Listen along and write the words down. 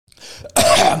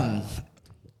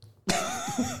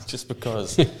Just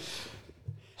because.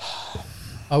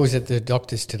 I was at the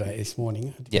doctor's this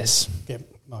morning. Yes. Get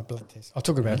my blood test. I'll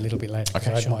talk about it a little bit later.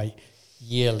 Okay, I had sure. my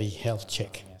yearly health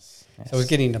check. Yes. So I was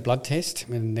getting the blood test,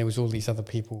 and there was all these other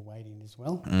people waiting as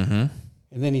well. Mm-hmm.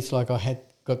 And then it's like I had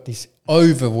got this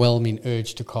overwhelming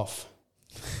urge to cough.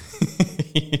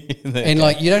 And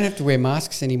like, you don't have to wear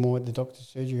masks anymore at the doctor's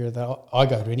surgery, or I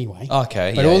go to anyway.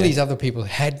 Okay. But all these other people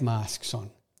had masks on.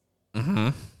 Mm-hmm.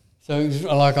 So it was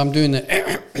like I'm doing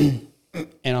the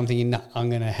and I'm thinking, no, I'm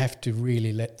going to have to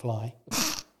really let fly.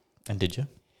 And did you?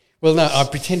 Well, no, I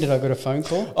pretended I got a phone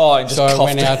call. Oh, and just so I coughed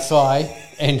went it. outside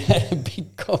and had a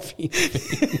big coffee.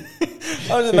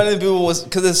 I was imagining people was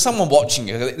because there's someone watching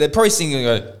you. They're probably seeing you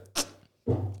go.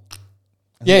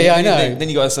 Yeah, I know. Then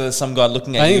you guys there's some guy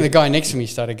looking at I you. think the guy next to me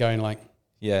started going like,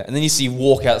 Yeah, and then you see you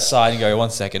walk outside and go,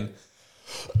 1 second.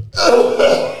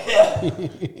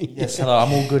 Yes, hello,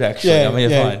 I'm all good actually. I'm here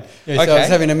fine. Yeah, so I was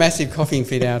having a massive coughing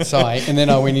fit outside, and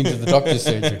then I went into the doctor's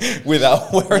surgery.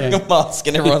 Without wearing a mask,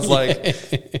 and everyone's like,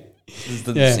 this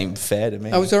doesn't seem fair to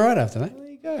me. I was all right after that. There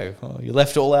you go. Oh, you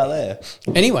left it all out there.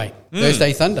 Anyway,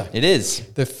 Thursday Thunder. It is.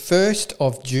 The 1st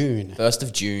of June. 1st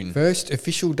of June. First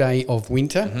official day of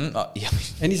winter. Mm-hmm. Yeah.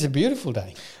 And it's a beautiful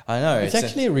day. I know. It's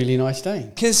actually a really nice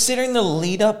day. Considering the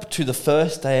lead up to the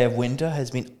first day of winter has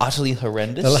been utterly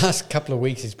horrendous. The last couple of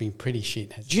weeks has been pretty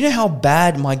shit. Do you know how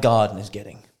bad my garden is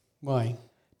getting? Why?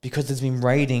 Because it's been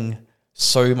raining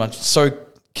so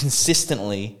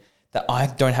consistently that I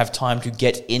don't have time to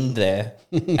get in there.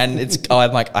 And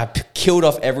I killed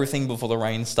off everything before the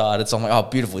rain started. So I'm like, oh,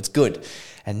 beautiful, it's good.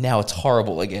 And now it's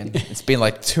horrible again. It's been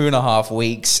like 2.5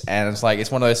 weeks, and it's like, it's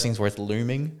one of those things where it's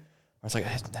looming. Where it's like,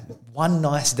 one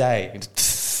nice day,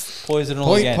 it's poison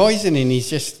all again. Poisoning is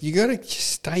just, you got to just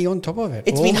stay on top of it.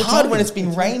 It's been hard when it's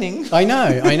been raining. I know.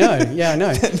 Yeah, I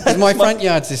know. 'Cause my front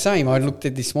yard's the same. I looked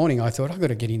at this morning, I thought, I've got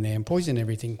to get in there and poison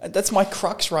everything. That's my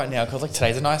crux right now, because like,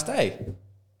 today's a nice day.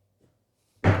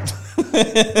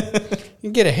 You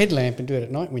can get a headlamp and do it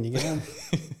at night when you get home.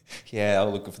 Yeah,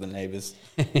 I'll look for the neighbours.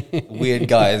 Weird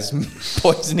guys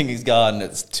poisoning his garden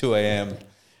at 2 a.m.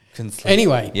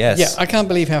 Anyway, yes. Yeah, I can't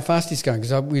believe how fast it's going,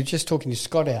 because we were just talking to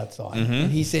Scott outside,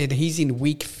 and he said he's in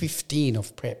week 15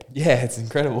 of prep. Yeah, it's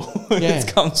incredible. Yeah.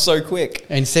 It's come so quick.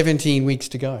 And 17 weeks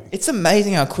to go. It's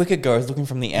amazing how quick it goes looking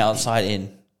from the outside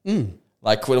in.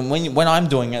 Like when I'm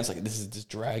doing it, it's like, this is just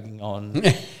dragging on.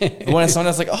 But when someone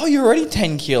else like, oh, you're already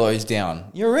 10 kilos down.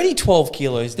 You're already 12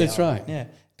 kilos down. That's right. Yeah.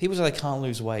 People say they can't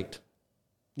lose weight.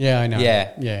 Yeah, I know.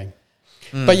 Yeah.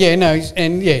 But yeah, no,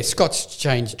 and yeah, Scott's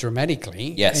changed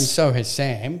dramatically. Yes. And so has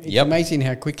Sam. It's amazing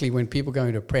how quickly, when people go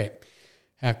into prep,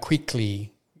 how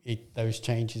quickly those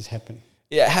changes happen.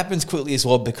 Yeah, it happens quickly as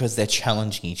well because they're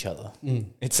challenging each other.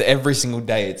 It's every single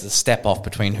day. It's a step off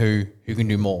between who can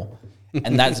do more.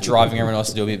 And that's driving everyone else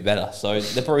to do a bit better. So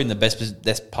they're probably in the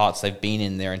best parts they've been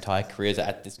in their entire careers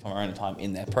at this current time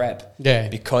in their prep. Yeah.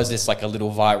 Because it's like a little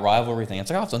rivalry thing.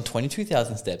 It's like, oh, I've done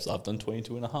 22,000 steps. I've done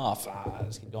 22 and a half.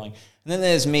 Just keep going. And then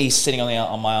there's me sitting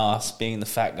on my ass being the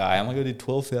fat guy. I'm like, I did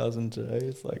 12,000 today.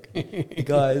 It's like, hey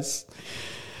guys.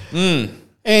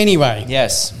 Anyway.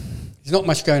 Yes. There's not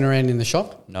much going around in the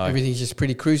shop. No. Everything's just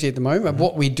pretty cruisy at the moment. But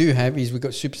what we do have is we've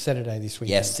got Super Saturday this week.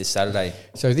 Yes, this Saturday.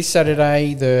 So this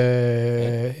Saturday,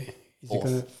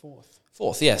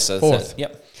 Fourth, yes. So Fourth.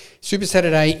 Yep. Super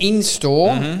Saturday in store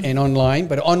and online,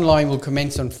 but online will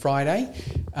commence on Friday.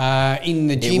 In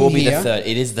the gym It will be here. the third.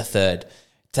 It is the third.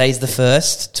 Today's the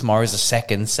first. Tomorrow's the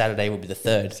second. Saturday will be the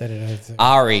third. Saturday. The third.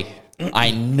 Ari,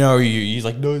 I know you. He's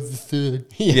like, no, it's the third.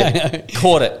 Yeah, I know.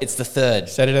 Caught it. It's the third.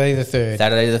 Saturday the 3rd.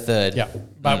 Saturday the third. Yeah.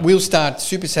 But we'll start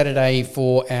Super Saturday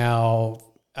for our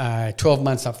 12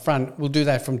 months up front. We'll do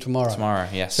that from tomorrow. Tomorrow,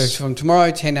 yes. So it's from tomorrow,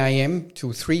 10 a.m.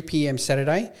 till 3 p.m.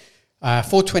 Saturday,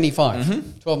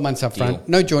 $4.25, 12 months up front.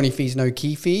 No joining fees, no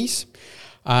key fees.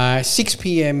 6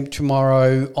 p.m.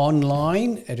 tomorrow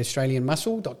online at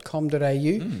australianmuscle.com.au.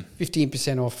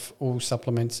 15% off all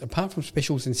supplements, apart from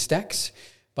specials and stacks.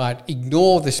 But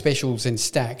ignore the specials and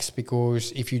stacks,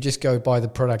 because if you just go buy the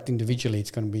product individually,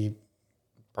 it's going to be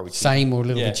Probably same or a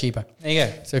little bit cheaper. There you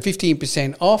go. So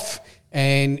 15% off,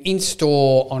 and in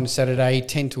store on Saturday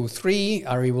 10 till 3.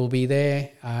 Ari will be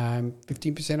there.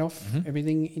 15% off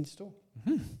everything in store.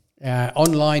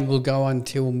 Online will go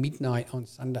until midnight on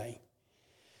Sunday.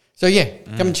 So yeah,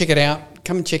 come and check it out.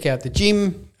 Come and check out the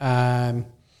gym.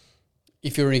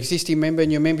 If you're an existing member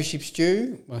and your membership's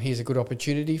due, well, here's a good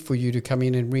opportunity for you to come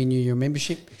in and renew your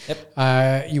membership.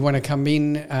 Yep. You want to come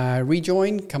in,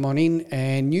 rejoin, come on in,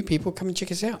 and new people, come and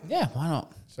check us out. Yeah, why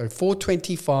not? So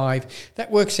 $4.25.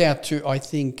 That works out to, I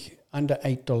think, under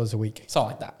 $8 a week. Something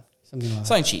like that. Something like that.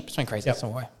 Something cheap. Something crazy. Yep.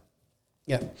 Some way.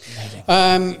 Yeah.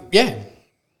 Yeah.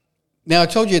 Now, I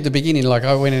told you at the beginning, like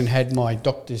I went and had my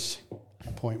doctor's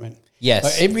appointment.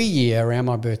 Yes. Every year around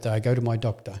my birthday, I go to my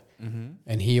doctor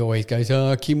and he always goes,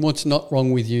 "Oh, Kim, what's not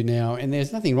wrong with you now?" And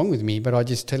there's nothing wrong with me, but I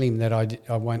just tell him that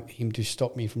I want him to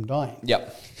stop me from dying.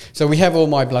 Yep. So we have all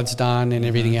my bloods done and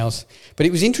everything else. But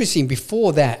it was interesting.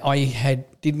 Before that, I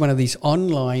did one of these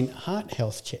online heart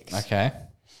health checks. Okay.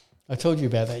 I told you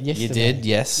about that yesterday. You did?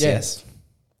 Yes. Yeah. Yes.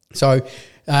 So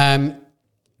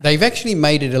they've actually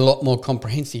made it a lot more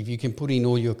comprehensive. You can put in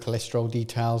all your cholesterol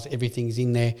details. Everything's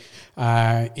in there.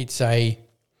 It's a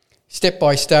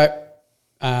step-by-step.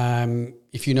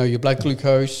 If you know your blood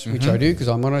glucose, which I do because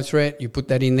I monitor it, you put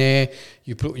that in there.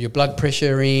 You put your blood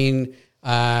pressure in.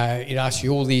 It asks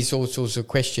you all sorts of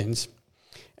questions.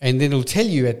 And then it'll tell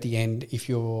you at the end if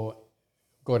you've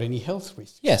got any health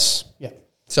risks. Yes. Yeah.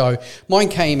 So mine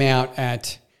came out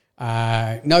at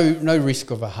no risk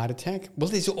of a heart attack. Well,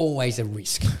 there's always a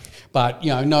risk, but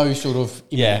no sort of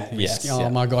imminent risk. yes, Oh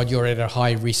my God, you're at a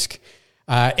high risk.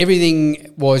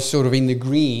 Everything was sort of in the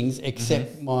greens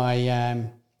except my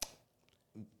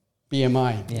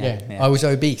BMI. Yeah. I was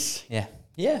obese. Yeah.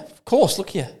 Yeah. Of course.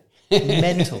 Look here.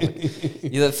 Mental.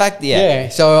 The fact. Yeah. Yeah.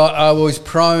 So I was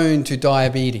prone to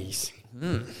diabetes.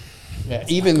 Yeah.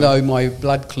 Even though my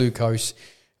blood glucose.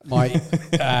 My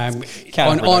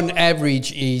on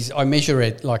average is I measure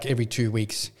it like every 2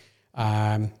 weeks.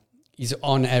 Is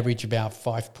on average about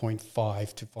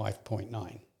 5.5 to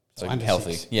 5.9. So under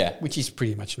healthy, 6, yeah, which is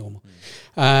pretty much normal.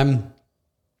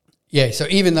 So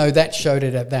even though that showed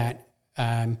it at that,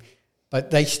 but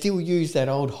they still use that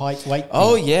old height weight.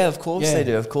 Oh thing. yeah, of course they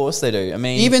do. Of course they do. I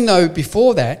mean, even though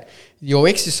before that your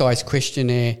exercise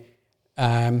questionnaire,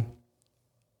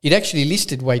 it actually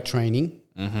listed weight training.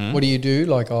 What do you do?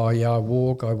 Like, I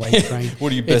walk, I weight train.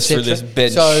 What are you best for this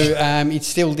bench? So it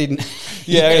still didn't.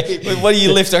 What do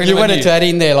you lift? You wanted to add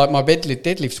in there, like my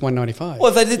deadlift's 195.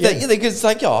 Well, they did that. Yeah, it's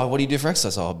like, what do you do for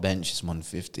exercise? Oh, bench is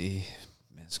 150.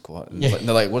 Squat. And they're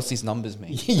like, what's these numbers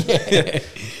mean?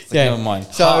 Never mind.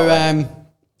 So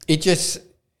it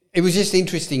was just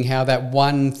interesting how that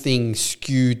one thing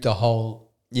skewed the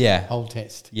whole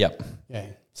test. Yep. Yeah.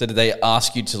 So did they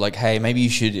ask you to like, hey, maybe you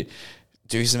should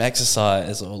do some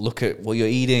exercise or look at what you're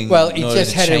eating? Well, it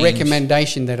just had a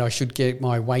recommendation that I should get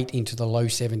my weight into the low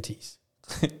 70s.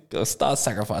 Start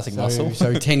sacrificing muscle.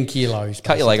 So 10 kilos.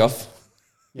 Cut your leg off.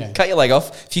 Yeah. Cut your leg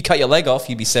off. If you cut your leg off,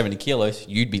 you'd be 70 kilos.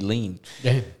 You'd be lean.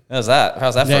 Yeah. How's that?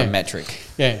 How's that for a metric?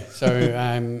 Yeah. So,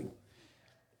 I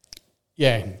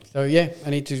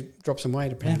need to drop some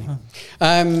weight apparently.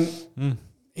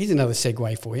 Here's another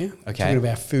segue for you. Okay. Talking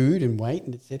about food and weight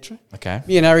and etc. Okay.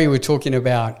 Me and Ari were talking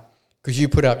about, because you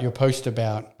put up your post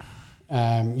about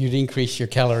you'd increase your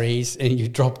calories and you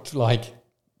dropped like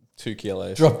 2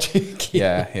 kilos. Dropped 2 kilos.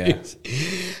 Yeah.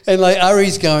 And like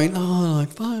Ari's going,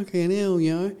 fucking hell,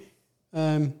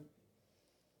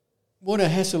 what a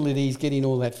hassle it is getting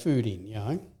all that food in,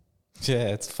 Yeah,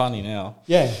 it's funny now.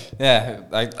 Yeah. Yeah,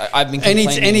 I've been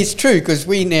complaining. And it's true because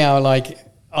we now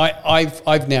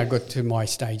I've now got to my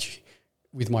stage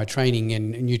with my training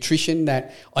and nutrition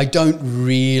that I'm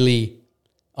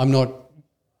not,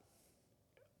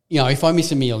 if I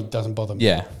miss a meal, it doesn't bother me.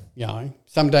 Yeah.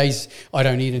 Some days I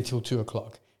don't eat until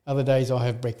 2:00. Other days I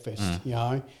have breakfast,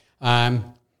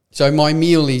 So my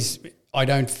meal is, I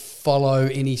don't follow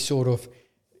any sort of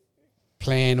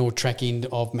plan or tracking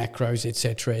of macros,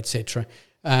 etc.,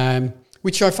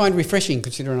 which I find refreshing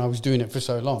considering I was doing it for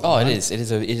so long. Oh, right? It is. It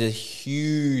is a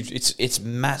huge. It's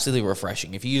massively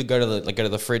refreshing. If you go to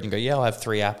the fridge and go, I'll have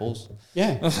 3 apples.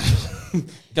 Yeah.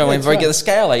 Don't even get the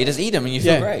scale. You just eat them and you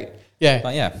feel great.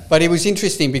 Yeah. But it was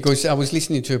interesting because I was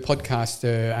listening to a podcast,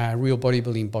 a Real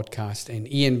Bodybuilding podcast,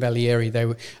 and Ian Valieri.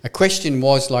 A question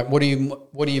was like, what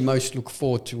do you most look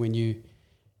forward to when you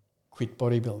quit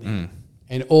bodybuilding?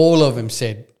 And all of them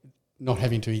said not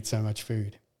having to eat so much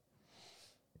food.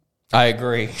 I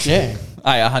agree. Yeah.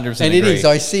 I 100% agree. And it is.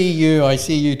 I see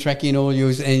you tracking all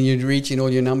yours and you're reaching all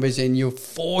your numbers and you're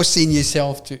forcing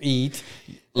yourself to eat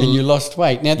and you lost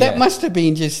weight. Now, that must have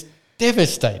been just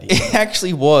devastating. It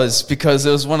actually was, because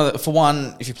it was for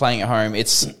one, if you're playing at home, it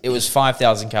was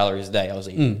 5,000 calories a day I was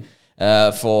eating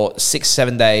for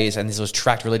 6-7 days, and this was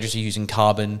tracked religiously using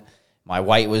Carbon. My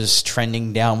weight was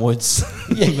trending downwards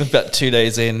about 2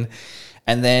 days in.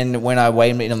 And then when I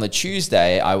weighed in on the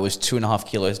Tuesday, I was 2.5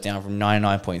 kilos down from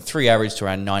 99.3 average to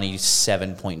around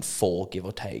 97.4, give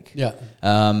or take. Yeah.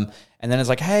 And then it's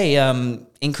like, hey,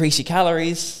 increase your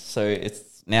calories. So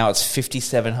it's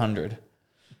 5,700.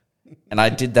 And I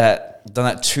done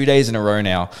that 2 days in a row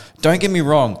now. Don't get me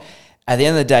wrong. At the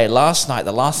end of the day, last night,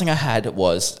 the last thing I had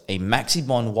was a Maxi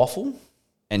Bond waffle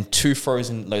and 2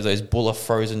 frozen, those Bulla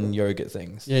frozen yogurt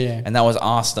things. Yeah, yeah. And that was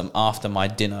after my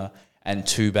dinner, and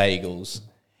 2 bagels,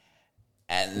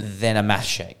 and then a mash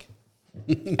shake.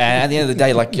 And at the end of the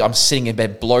day, like, I'm sitting in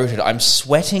bed bloated. I'm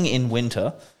sweating in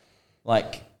winter.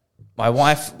 Like, my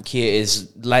wife here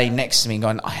is laying next to me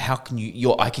going, how can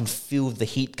I can feel the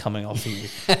heat coming off of you.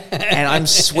 And I'm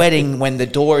sweating when the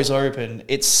door is open.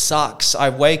 It sucks. I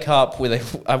wake up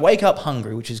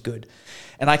hungry, which is good.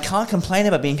 And I can't complain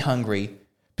about being hungry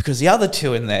because the other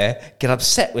 2 in there get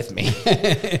upset with me.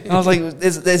 And I was like,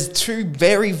 there's 2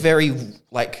 very, very,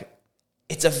 like,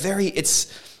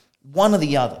 it's one or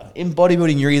the other. In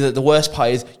bodybuilding, you're either, the worst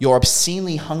part is you're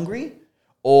obscenely hungry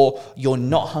or you're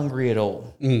not hungry at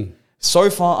all.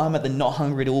 So far, I'm at the not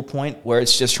hungry at all point where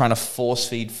it's just trying to force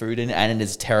feed food in, and it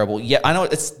is terrible. Yeah, I know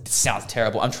it sounds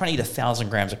terrible. I'm trying to eat 1,000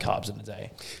 grams of carbs in a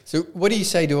day. So what do you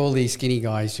say to all these skinny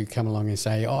guys who come along and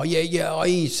say, oh, yeah, I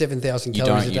eat 7,000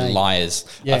 calories a day? You liars.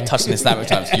 Yeah. I've touched on this that many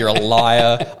times. You're a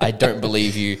liar. I don't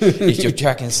believe you. If you're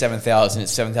tracking 7,000,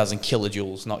 it's 7,000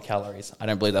 kilojoules, not calories. I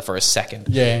don't believe that for a second.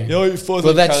 Yeah.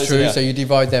 Well, that's true. So you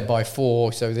divide that by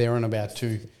 4, so they're on about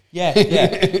 2. Yeah.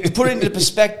 To put it into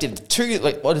perspective,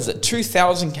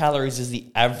 2,000 calories is the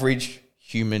average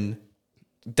human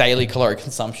daily caloric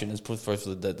consumption as put for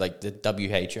the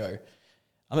WHO.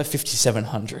 I'm at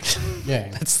 5,700.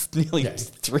 Yeah. That's nearly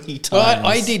 3 times. Well,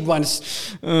 I did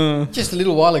once, just a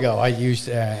little while ago, I used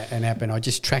an app and I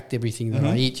just tracked everything that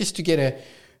I eat just to get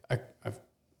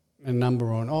a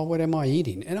number on, what am I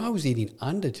eating? And I was eating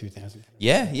under 2,000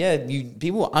 calories. Yeah.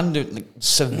 People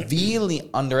severely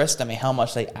underestimate how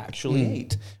much they actually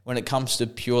eat when it comes to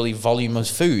purely volume of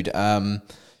food.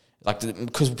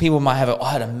 Because people might have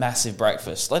I had a massive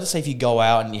breakfast. Let us say if you go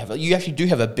out and you actually do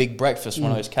have a big breakfast,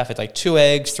 one of those cafes, like 2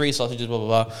 eggs, 3 sausages, blah,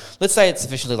 blah, blah. Let's say it's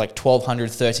officially like 1,200,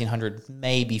 1,300,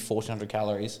 maybe 1,400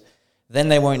 calories. Then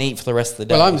they won't eat for the rest of the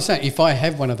day. Well, I'm saying if I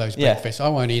have one of those breakfasts, I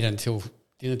won't eat until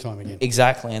dinner time again.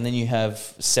 Exactly. And then you have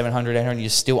 700, 800, you're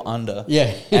still under.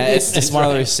 Yeah. And it's just one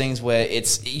of those things where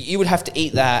you would have to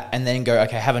eat that and then go,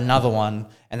 okay, have another one,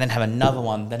 and then have another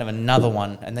one, then have another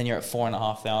one, and then you're at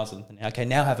 4,500. Okay,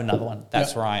 now have another one.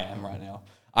 That's where I am right now.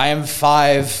 I am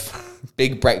 5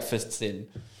 big breakfasts in.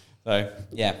 So,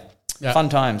 yeah, fun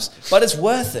times. But it's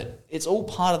worth it. It's all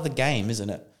part of the game, isn't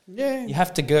it? Yeah. You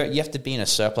have to be in a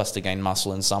surplus to gain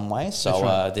muscle in some way.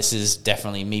 So this is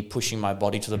definitely me pushing my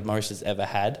body to the most it's ever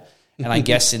had. And I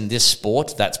guess in this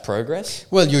sport, that's progress.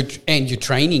 Well, your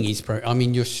training is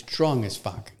you're strong as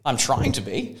fuck. I'm trying to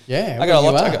be. Yeah. I got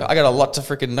a lot to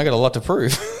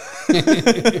prove.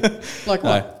 Like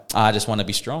what? No, I just want to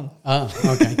be strong. Oh,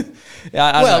 okay.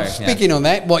 I know, speaking on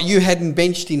that, what, you hadn't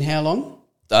benched in how long?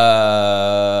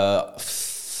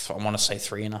 I want to say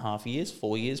 3.5 years,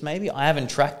 4 years maybe. I haven't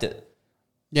tracked it.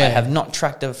 Yeah. I have not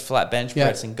tracked a flat bench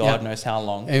press in God knows how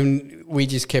long. And we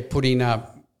just kept putting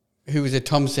up, who was it?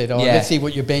 Tom said, let's see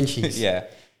what your bench is. Yeah.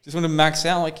 Just want to max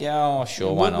out, like,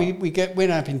 sure, why not? We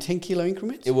went up in 10 kilo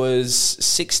increments? It was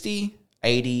 60,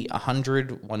 80,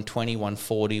 100, 120,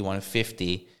 140,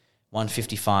 150,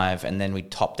 155, and then we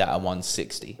topped out at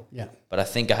 160. Yeah. But I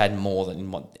think I had more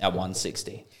than at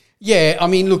 160. Yeah, I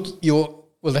mean, look,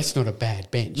 well, that's not a bad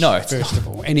bench. No, it's first of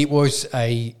all, and it was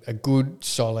a good,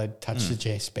 solid touch the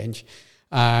chest bench.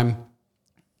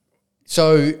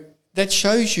 So that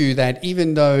shows you that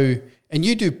even though, and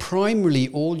you do primarily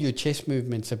all your chest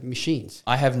movements of machines.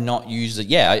 I have not used it.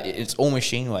 Yeah, it's all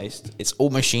machine based. It's all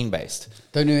machine based.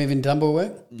 Don't you even dumbbell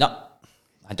work? No,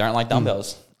 I don't like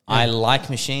dumbbells. I like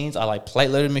machines. I like plate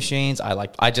loaded machines.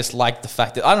 I just like the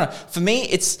fact that, I don't know. For me,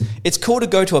 it's cool to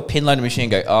go to a pin loaded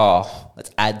machine and go,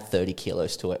 let's add 30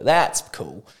 kilos to it. That's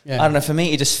cool. Yeah. I don't know. For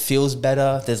me, it just feels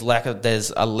better.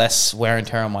 There's a less wear and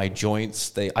tear on my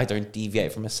joints. I don't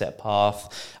deviate from a set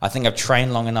path. I think I've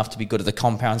trained long enough to be good at the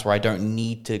compounds where I don't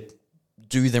need to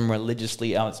do them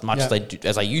religiously as much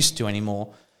as I used to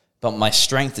anymore. But my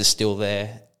strength is still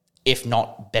there, if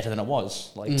not better than it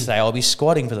was. Like today, I'll be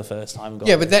squatting for the first time.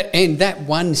 Yeah, but that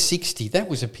 160, that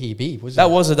was a PB, wasn't it?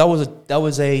 That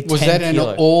was a 10 Was that kilo.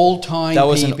 an all-time PB? That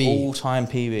was an all-time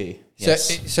PB.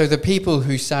 Yes. So the people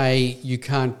who say you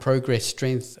can't progress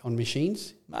strength on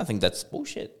machines, I think that's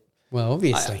bullshit. Well,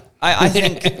 obviously, I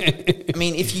think. I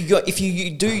mean, if you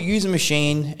do use a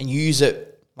machine and you use it.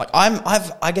 Like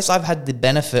I guess I've had the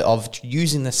benefit of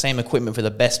using the same equipment for the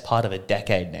best part of a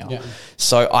decade now. Yeah.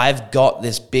 So I've got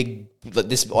this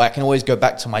I can always go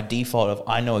back to my default of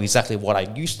I know exactly what I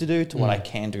used to do to what I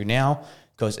can do now.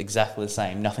 Goes exactly the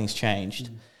same. Nothing's changed.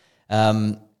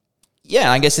 I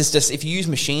guess it's just if you use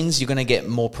machines, you're going to get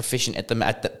more proficient at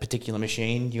that particular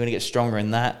machine. You're going to get stronger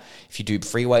in that. If you do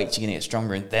free weights, you're going to get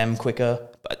stronger in them quicker.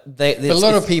 But a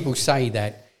lot of people say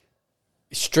that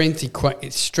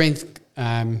strength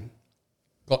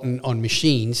gotten on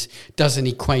machines doesn't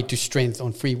equate to strength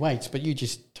on free weights, but you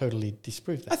just totally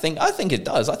disproved that. I think it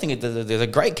does. I think there's a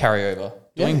great carryover.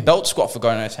 Doing belt squat for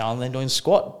going to town, and then doing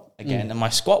squat again, and my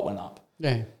squat went up.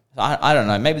 Yeah. I don't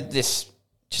know. Maybe just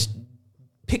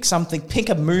pick something, pick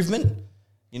a movement,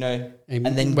 and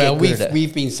then get good at it.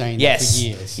 We've been saying that for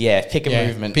years. Yeah, pick a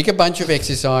movement. Pick a bunch of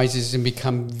exercises and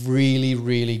become really,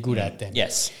 really good at them.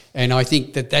 Yes. And I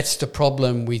think that's the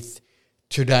problem with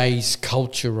today's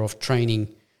culture of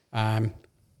training. I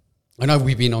know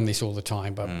we've been on this all the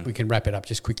time, but we can wrap it up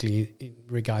just quickly in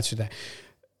regards to that.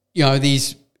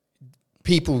 These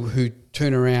people who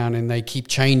turn around and they keep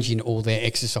changing all their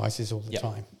exercises all the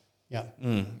time. Yeah.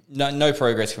 No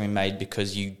progress can be made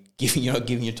because you're not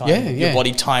giving your time, your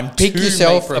body time to pick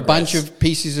yourself make a bunch of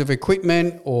pieces of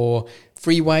equipment or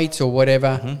free weights or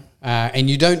whatever, and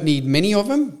you don't need many of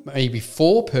them, maybe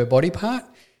 4 per body part,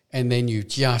 and then you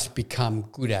just become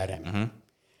good at them.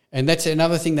 And that's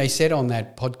another thing they said on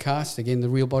that podcast, again, the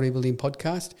Real Bodybuilding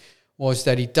podcast, was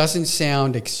that it doesn't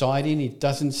sound exciting, it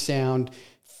doesn't sound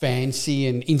fancy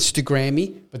and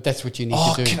Instagrammy, but that's what you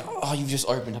need to do. You've just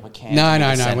opened up a can. No,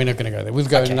 we're not going to go there. We'll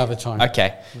go another time.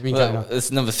 Okay.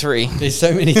 It's number 3. There's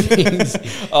so many things.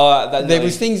 There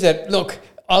was things that, look,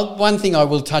 one thing I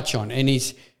will touch on, and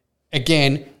is,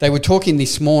 again, they were talking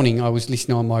this morning, I was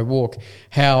listening on my walk,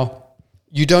 how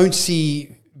you don't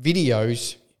see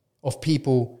videos of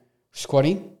people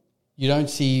squatting. You don't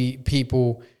see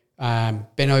people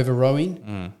bent over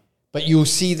rowing, but you'll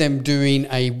see them doing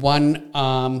a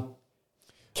one-arm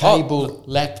cable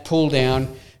lat pull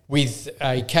down with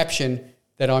a caption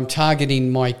that I'm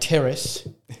targeting my terrace,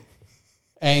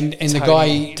 and the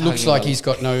guy looks like he's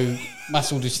got no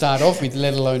muscle to start off with,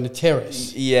 let alone a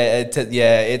terrace.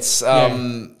 It's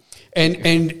and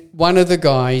one of the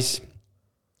guys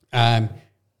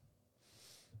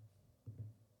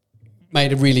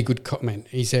made a really good comment.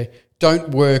 He said,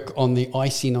 "Don't work on the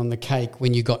icing on the cake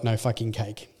when you got no fucking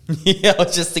cake." Yeah, I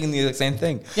was just thinking the exact same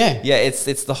thing. Yeah.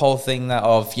 It's the whole thing that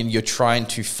of you're trying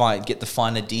to get the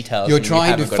finer details. You're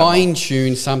trying to fine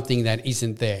tune something that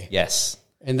isn't there. Yes,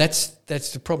 and that's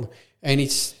the problem. And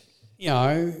it's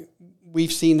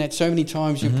we've seen that so many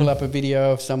times. You pull up a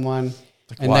video of someone.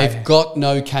 And they've got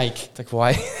no cake. It's like,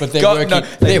 why? But they're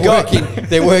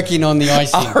working on the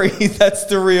icing. Ari, that's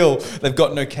the real. They've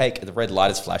got no cake. The red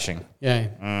light is flashing.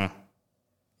 Yeah.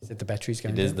 Is it the battery's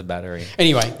going? It is the battery.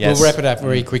 Anyway, we'll wrap it up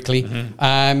very quickly.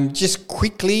 Just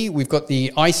quickly, we've got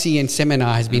the ICN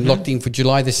seminar has been locked in for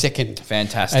July the 2nd.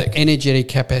 Fantastic. At Energetic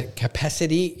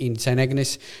Capacity in St.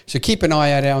 Agnes. So keep an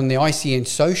eye out on the ICN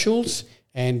socials.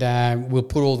 And we'll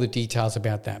put all the details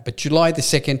about that. But July the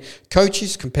 2nd,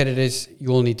 coaches, competitors, you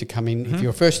all need to come in. If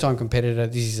you're a first-time competitor,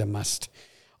 this is a must.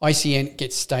 ICN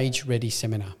Get Stage Ready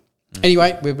Seminar.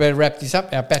 Anyway, we better wrap this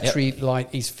up. Our battery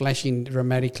light is flashing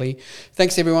dramatically.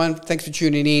 Thanks, everyone. Thanks for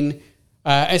tuning in.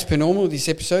 As per normal, this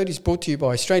episode is brought to you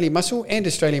by Australian Muscle and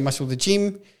Australian Muscle the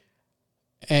Gym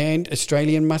and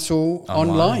Australian Muscle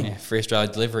online. Yeah, free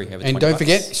Australia delivery. And don't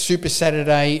forget, Super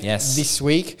Saturday this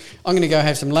week. I'm going to go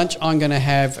have some lunch. I'm going to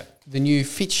have the new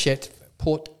Fitchett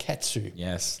Port Katsu.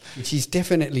 Yes. Which is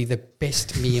definitely the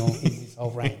best meal in this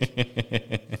whole range.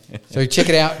 So check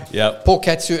it out. Yep. Port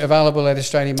Katsu available at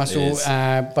Australian Muscle,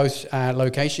 both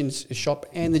locations, the shop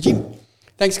and the gym.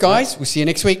 Thanks, guys. We'll see you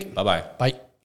next week. Bye-bye. Bye.